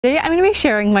Today I'm going to be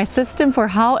sharing my system for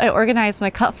how I organize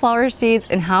my cut flower seeds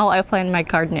and how I plan my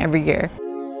garden every year.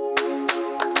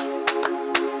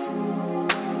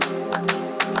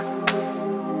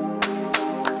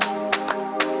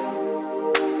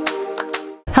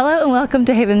 Hello and welcome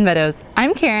to Haven Meadows.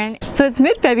 I'm Karen. So it's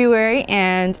mid-February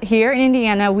and here in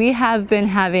Indiana we have been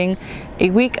having a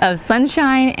week of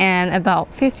sunshine and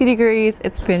about 50 degrees.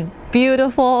 It's been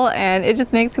beautiful and it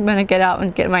just makes me want to get out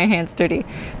and get my hands dirty.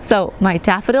 So my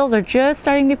daffodils are just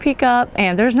starting to peak up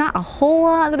and there's not a whole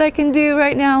lot that I can do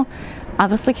right now.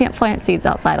 Obviously can't plant seeds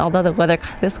outside, although the weather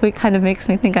this week kind of makes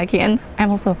me think I can.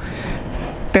 I'm also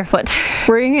barefoot.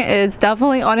 Spring is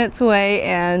definitely on its way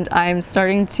and I'm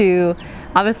starting to,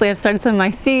 obviously I've started some of my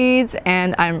seeds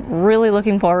and I'm really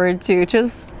looking forward to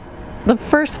just the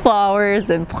first flowers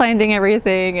and planting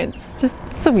everything. It's just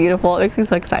so beautiful. It makes me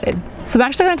so excited. So I'm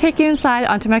actually going to take you inside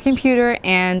onto my computer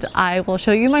and I will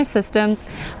show you my systems.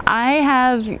 I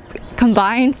have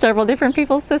combined several different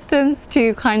people's systems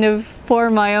to kind of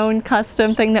form my own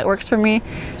custom thing that works for me.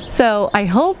 So I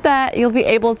hope that you'll be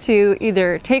able to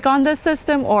either take on this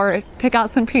system or pick out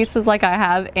some pieces like I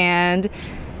have and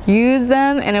use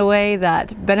them in a way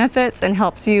that benefits and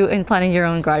helps you in planning your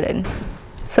own garden.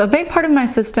 So a big part of my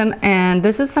system, and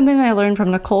this is something that I learned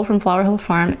from Nicole from Flower Hill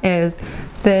Farm, is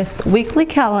this weekly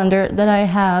calendar that I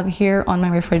have here on my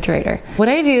refrigerator. What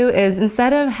I do is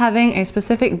instead of having a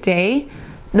specific day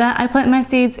that I plant my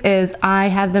seeds is I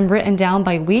have them written down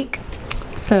by week.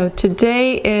 So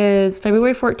today is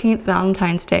February 14th,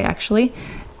 Valentine's Day actually,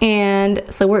 and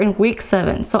so we're in week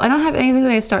 7. So I don't have anything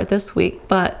that I start this week,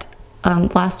 but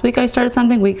last week I started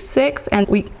something, week 6, and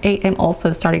week 8 I'm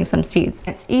also starting some seeds.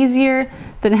 It's easier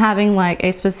than having like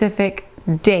a specific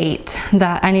date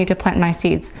that I need to plant my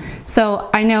seeds.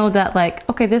 So I know that like,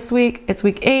 okay, this week it's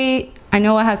week 8, I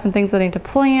know I have some things that I need to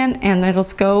plan, and then I'll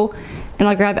just go and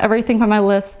I'll grab everything from my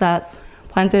list that's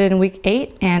planted in week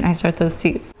 8 and I start those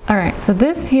seeds. Alright, so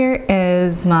this here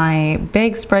is my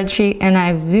big spreadsheet and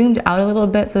I've zoomed out a little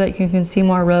bit so that you can see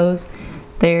more rows.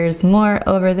 There's more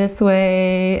over this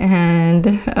way and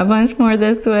a bunch more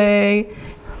this way.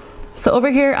 So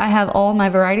over here I have all my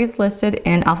varieties listed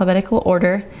in alphabetical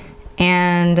order,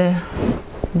 and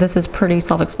this is pretty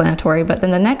self-explanatory. But then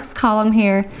the next column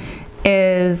here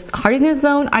is hardiness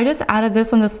zone. I just added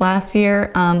this one this last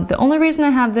year. The only reason I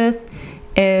have this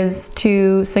is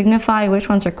to signify which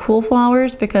ones are cool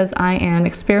flowers, because I am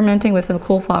experimenting with some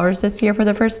cool flowers this year for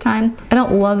the first time. I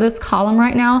don't love this column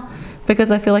right now because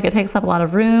I feel like it takes up a lot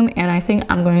of room, and I think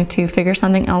I'm going to figure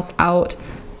something else out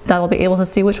that'll be able to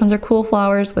see which ones are cool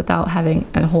flowers without having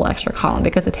a whole extra column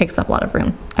because it takes up a lot of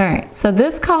room. Alright, so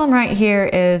this column right here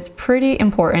is pretty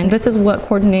important. This is what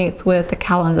coordinates with the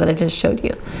calendar that I just showed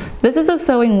you. This is a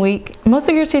sowing week. Most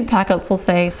of your seed packets will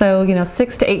say, so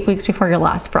 6 to 8 weeks before your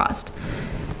last frost.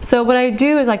 So what I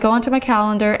do is I go onto my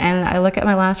calendar and I look at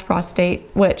my last frost date,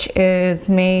 which is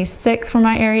May 6th for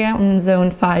my area in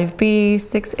zone 5B,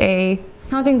 6A.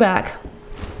 Counting back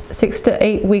 6 to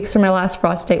 8 weeks from my last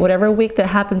frost date, whatever week that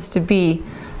happens to be,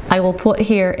 I will put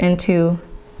here into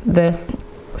this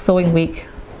sowing week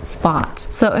spot.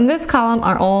 So in this column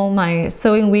are all my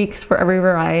sowing weeks for every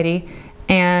variety,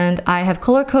 and I have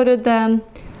color coded them.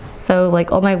 So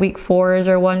like all my week 4s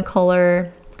are one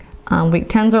color, week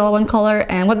 10s are all one color,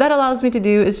 and what that allows me to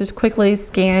do is just quickly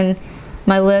scan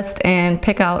my list and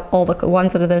pick out all the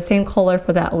ones that are the same color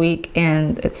for that week,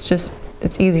 and it's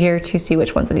easier to see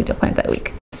which ones I need to plant that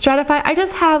week. Stratify, I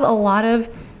just have a lot of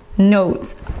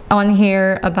notes on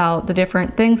here about the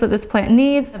different things that this plant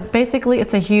needs. Basically,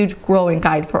 it's a huge growing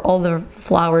guide for all the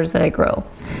flowers that I grow.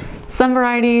 Some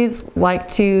varieties like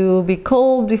to be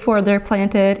cold before they're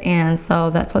planted, and so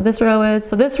that's what this row is.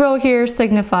 So this row here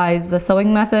signifies the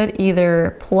sowing method,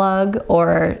 either plug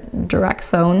or direct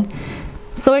sown.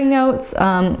 Sowing notes,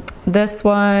 this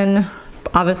one,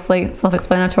 obviously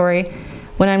self-explanatory.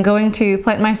 When I'm going to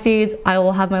plant my seeds, I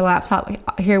will have my laptop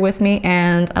here with me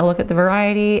and I look at the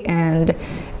variety and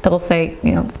it'll say,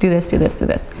 do this, do this, do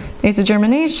this. Days of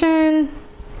germination,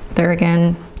 there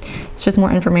again, it's just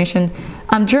more information.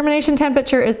 Germination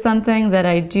temperature is something that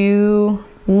I do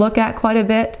look at quite a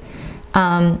bit.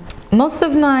 Most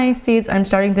of my seeds I'm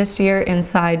starting this year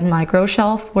inside my grow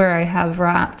shelf, where I have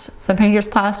wrapped some painter's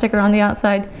plastic around the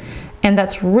outside, and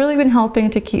that's really been helping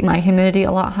to keep my humidity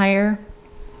a lot higher.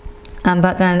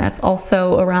 But then that's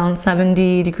also around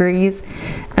 70 degrees,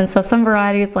 and so some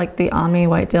varieties like the Ami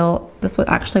White Dill, this would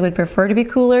prefer to be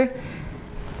cooler.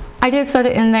 I did start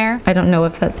it in there. I don't know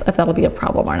if that'll be a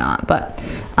problem or not, but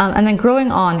and then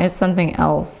growing on is something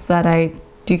else that I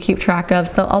do keep track of.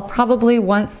 So I'll probably,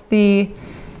 once the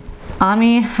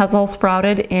Ami has all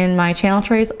sprouted in my channel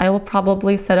trays, I will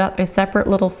probably set up a separate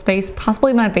little space,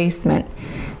 possibly my basement,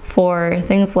 for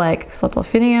things like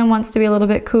Delphinium wants to be a little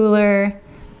bit cooler.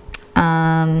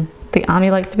 The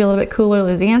Ami likes to be a little bit cooler.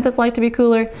 Lisianthus like to be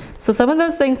cooler. So some of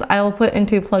those things I will put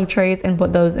into plug trays and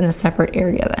put those in a separate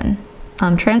area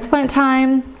then. Transplant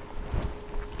time.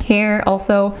 Here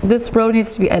also, this row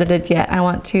needs to be edited yet. I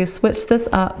want to switch this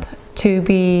up to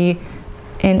be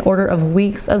in order of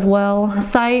weeks as well.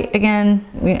 Site, again,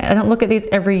 I don't look at these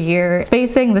every year.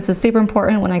 Spacing, this is super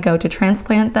important when I go to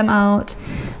transplant them out.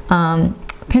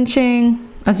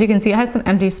 Pinching, as you can see, I have some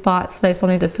empty spots that I still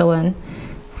need to fill in.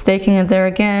 Staking it there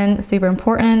again, super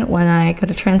important when I go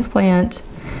to transplant.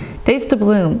 Dates to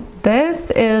bloom. This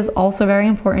is also very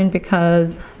important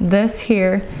because this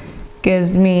here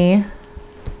gives me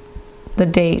the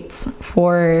dates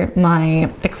for my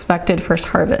expected first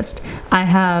harvest. I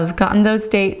have gotten those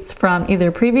dates from either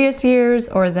previous years,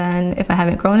 or then if I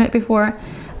haven't grown it before,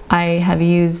 I have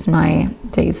used my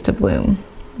dates to bloom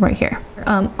right here.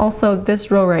 Also this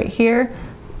row right here,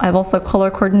 I've also color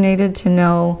coordinated to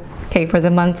know, okay, for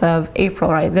the month of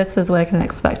April, right, this is what I can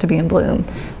expect to be in bloom.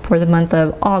 For the month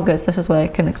of August, this is what I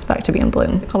can expect to be in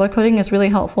bloom. Color coding is really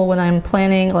helpful when I'm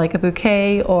planning like a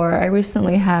bouquet, or I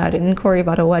recently had an inquiry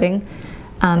about a wedding.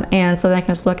 And so then I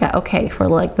can just look at, okay, for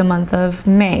like the month of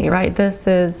May, right, this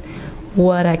is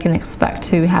what I can expect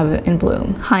to have in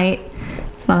bloom. Height,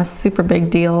 it's not a super big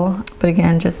deal, but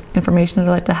again, just information that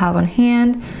I like to have on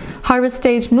hand. Harvest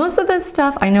stage, most of this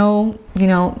stuff I know, you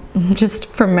know, just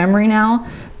from memory now,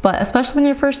 but especially when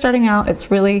you're first starting out, it's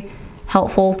really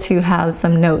helpful to have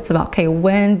some notes about, okay,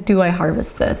 when do I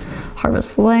harvest this?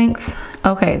 Harvest length.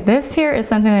 Okay, this here is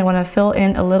something I want to fill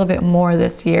in a little bit more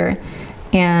this year,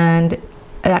 and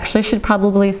it actually should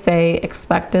probably say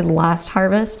expected last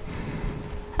harvest.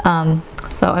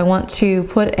 So I want to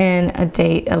put in a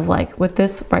date of like with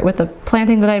this, right, with the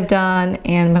planting that I've done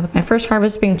and with my first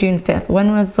harvest being June 5th,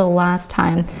 when was the last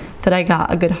time that I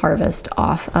got a good harvest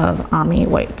off of Ami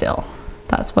white dill?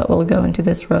 That's what will go into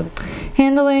this row.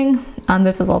 Handling,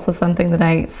 this is also something that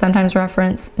I sometimes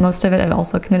reference. Most of it I've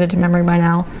also committed to memory by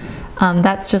now.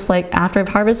 That's just like after I've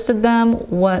harvested them,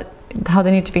 how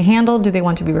they need to be handled. Do they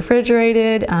want to be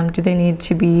refrigerated? Do they need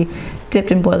to be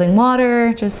dipped in boiling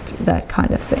water? Just that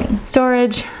kind of thing.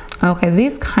 Storage. Okay,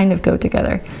 these kind of go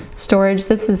together. Storage,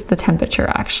 this is the temperature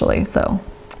actually, so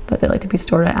that they like to be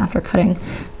stored at after cutting.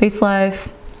 Base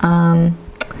life,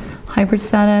 hybrid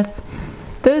status.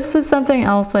 This is something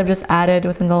else that I've just added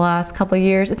within the last couple of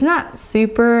years. It's not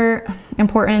super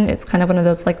important. It's kind of one of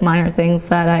those like minor things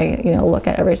that I, look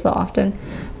at every so often.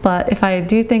 But if I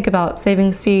do think about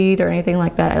saving seed or anything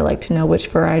like that, I like to know which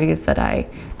varieties that I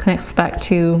can expect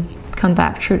to come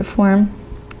back true to form.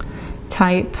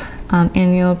 Type,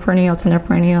 annual, perennial, tender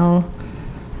perennial.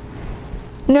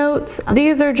 Notes.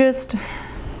 These are just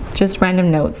random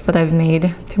notes that I've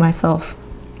made to myself.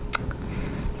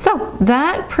 So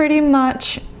that pretty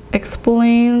much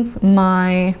explains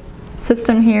my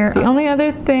system here. The only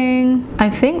other thing, I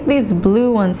think these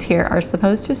blue ones here are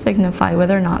supposed to signify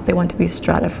whether or not they want to be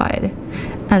stratified,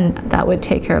 and that would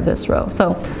take care of this row.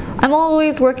 So I'm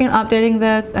always working on updating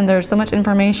this, and there's so much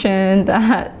information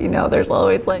that, there's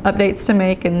always like updates to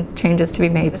make and changes to be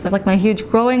made. This is like my huge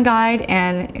growing guide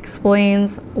and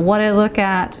explains what I look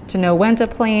at to know when to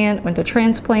plant, when to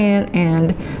transplant,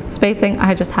 and spacing.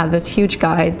 I just have this huge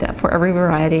guide that for every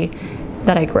variety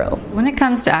that I grow. When it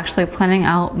comes to actually planning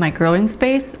out my growing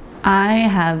space, I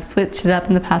have switched it up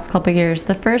in the past couple of years.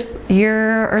 The first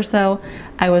year or so,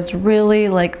 I was really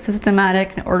like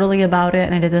systematic and orderly about it,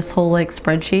 and I did this whole like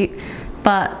spreadsheet.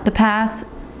 But the past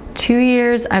 2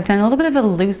 years, I've done a little bit of a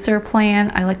looser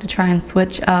plan. I like to try and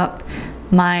switch up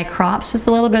my crops just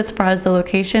a little bit as far as the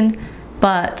location,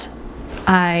 but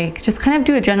I just kind of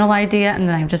do a general idea, and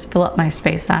then I just fill up my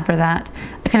space after that.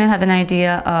 I kind of have an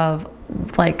idea of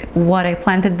like what I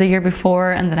planted the year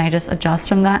before, and then I just adjust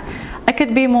from that. I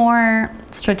could be more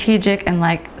strategic and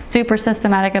like super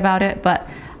systematic about it, but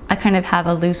I kind of have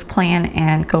a loose plan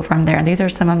and go from there. These are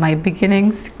some of my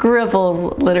beginning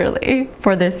scribbles literally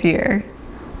for this year.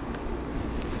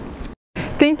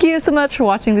 Thank you so much for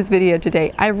watching this video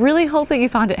today. I really hope that you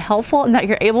found it helpful and that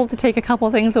you're able to take a couple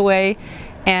things away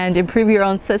and improve your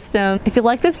own system. If you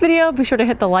like this video, be sure to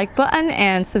hit the like button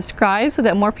and subscribe so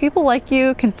that more people like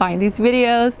you can find these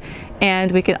videos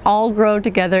and we can all grow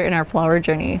together in our flower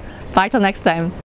journey. Bye till next time.